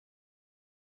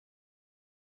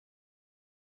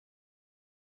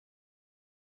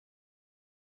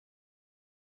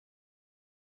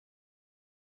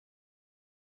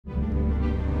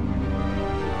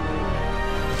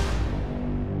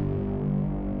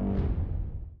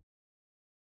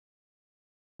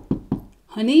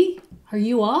Honey, are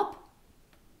you up?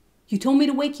 You told me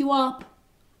to wake you up.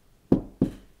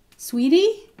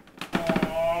 Sweetie?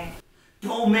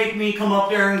 Don't make me come up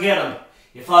there and get him.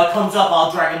 If I comes up,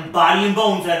 I'll drag him body and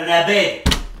bones out of that bed.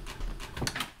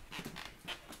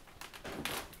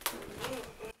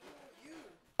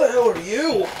 What the hell are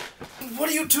you? What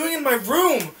are you doing in my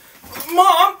room?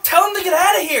 Mom, tell him to get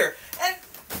out of here! And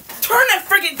turn that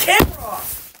friggin' camera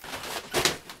off!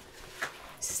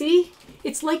 See?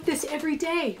 It's like this every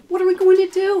day. What are we going to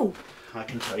do? I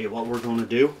can tell you what we're going to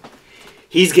do.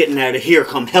 He's getting out of here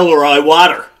come hell or high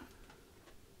water.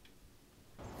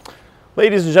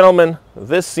 Ladies and gentlemen,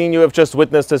 this scene you have just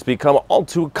witnessed has become all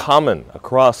too common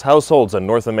across households in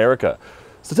North America.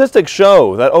 Statistics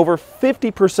show that over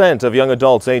 50% of young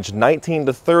adults aged 19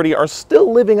 to 30 are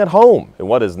still living at home in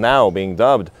what is now being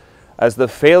dubbed as the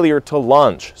failure to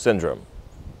launch syndrome.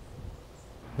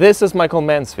 This is Michael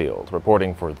Mansfield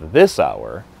reporting for This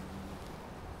Hour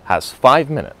Has 5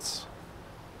 Minutes.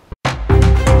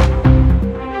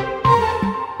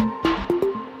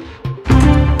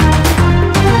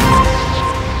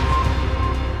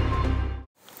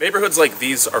 Neighborhoods like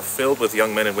these are filled with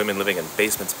young men and women living in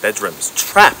basements, bedrooms,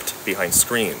 trapped behind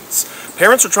screens.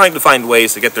 Parents are trying to find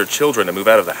ways to get their children to move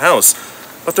out of the house,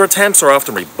 but their attempts are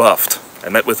often rebuffed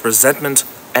and met with resentment,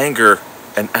 anger,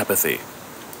 and apathy.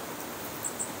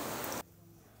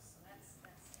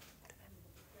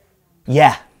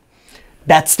 Yeah,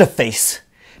 that's the face.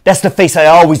 That's the face I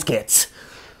always get.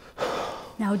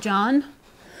 Now, John,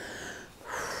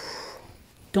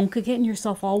 don't get getting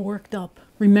yourself all worked up.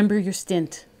 Remember your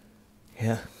stint.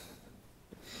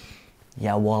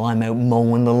 Yeah, while I'm out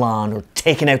mowing the lawn or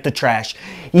taking out the trash,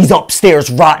 he's upstairs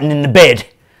rotting in the bed.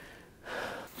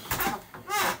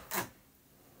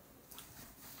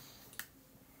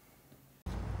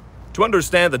 To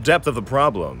understand the depth of the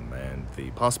problem and the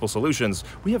possible solutions,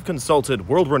 we have consulted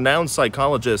world-renowned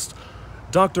psychologist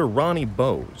Dr. Ronnie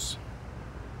Bowes.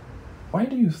 Why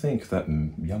do you think that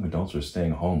young adults are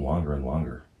staying home longer and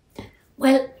longer?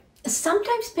 Well,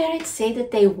 sometimes parents say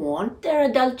that they want their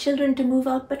adult children to move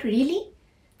out, but really,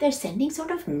 they're sending sort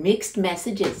of mixed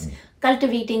messages,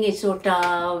 cultivating a sort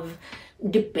of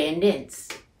dependence.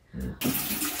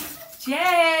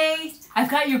 Jay, I've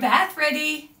got your bath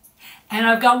ready, and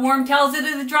I've got warm towels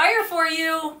into the dryer for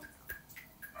you.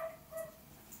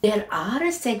 There are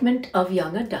a segment of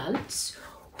young adults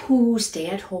who stay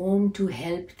at home to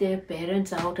help their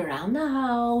parents out around the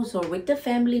house or with the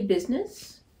family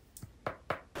business.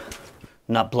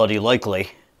 Not bloody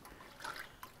likely.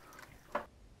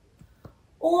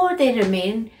 Or they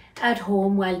remain at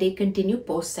home while they continue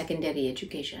post-secondary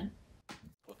education.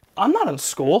 I'm not in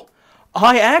school.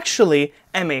 I actually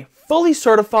am a fully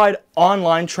certified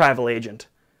online travel agent.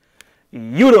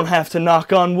 You don't have to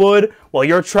knock on wood while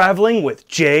you're traveling with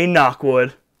Jay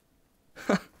Knockwood.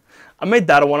 I made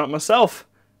that a one-up myself.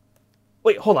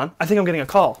 Wait, hold on. I think I'm getting a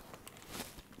call.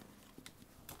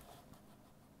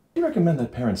 What do you recommend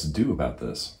that parents do about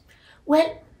this?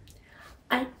 Well,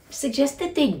 I suggest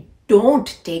that they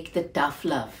don't take the tough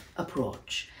love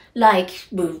approach, like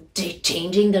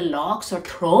changing the locks or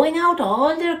throwing out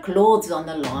all their clothes on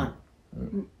the lawn.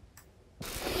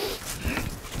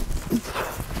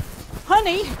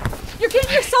 Honey, you're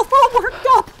getting yourself all worked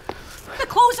up. The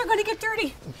clothes are going to get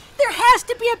dirty. There has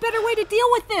to be a better way to deal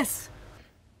with this.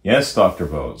 Yes, Dr.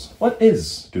 Bowes. What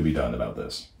is to be done about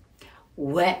this?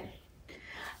 Well,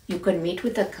 you can meet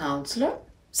with a counselor,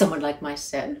 someone like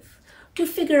myself, to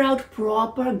figure out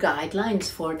proper guidelines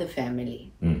for the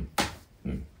family.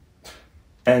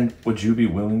 And would you be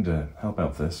willing to help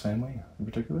out this family in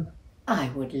particular? I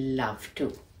would love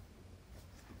to.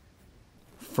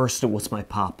 First it was my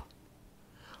pop.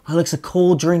 I likes a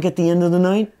cold drink at the end of the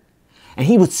night, and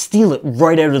he would steal it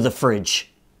right out of the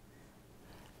fridge.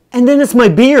 And then it's my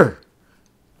beer.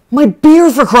 My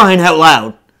beer, for crying out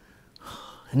loud.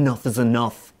 Enough is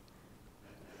enough.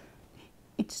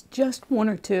 It's just one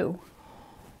or two.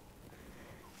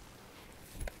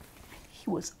 He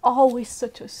was always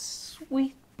such a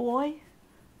sweet boy.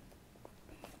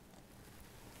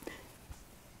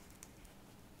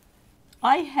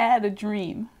 I had a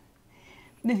dream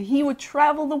that he would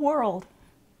travel the world.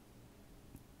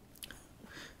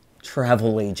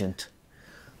 Travel agent.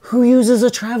 Who uses a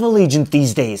travel agent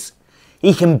these days?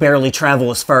 He can barely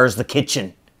travel as far as the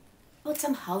kitchen. Put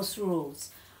some house rules.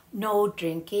 No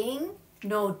drinking,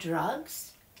 no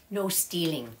drugs, no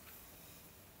stealing.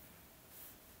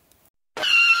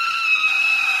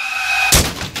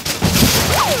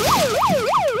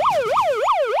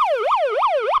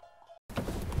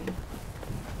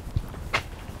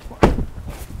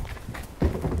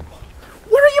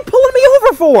 What are you pulling me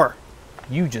over for?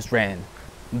 You just ran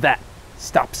That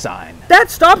stop sign. That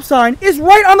stop sign is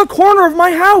right on the corner of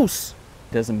my house.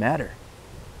 Doesn't matter.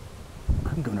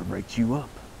 I'm gonna write you up.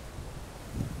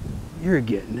 You're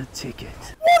getting a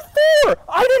ticket. What for?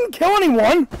 I didn't kill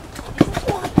anyone.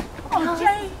 Oh,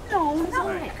 Jay, no,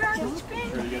 garbage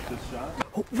bin.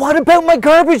 What about my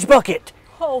garbage bucket?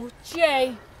 Oh,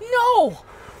 Jay, no,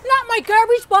 not my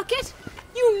garbage bucket.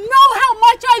 You know how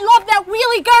much I love that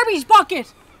wheelie garbage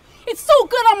bucket. It's so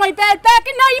good on my bad back,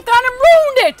 and now you've gone and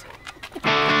ruined it.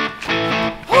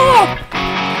 Oh.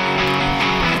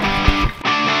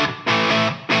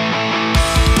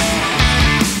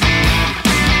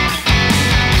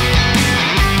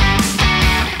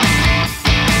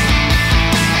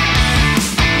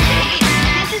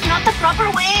 This is not the proper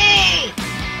way.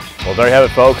 Well, there you have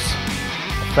it, folks.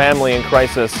 A family in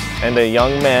crisis and a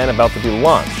young man about to be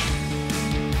launched.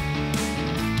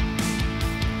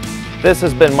 This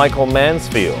has been Michael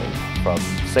Mansfield from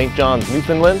St. John's,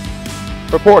 Newfoundland.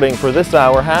 Reporting for This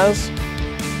Hour has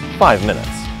 5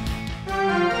 minutes.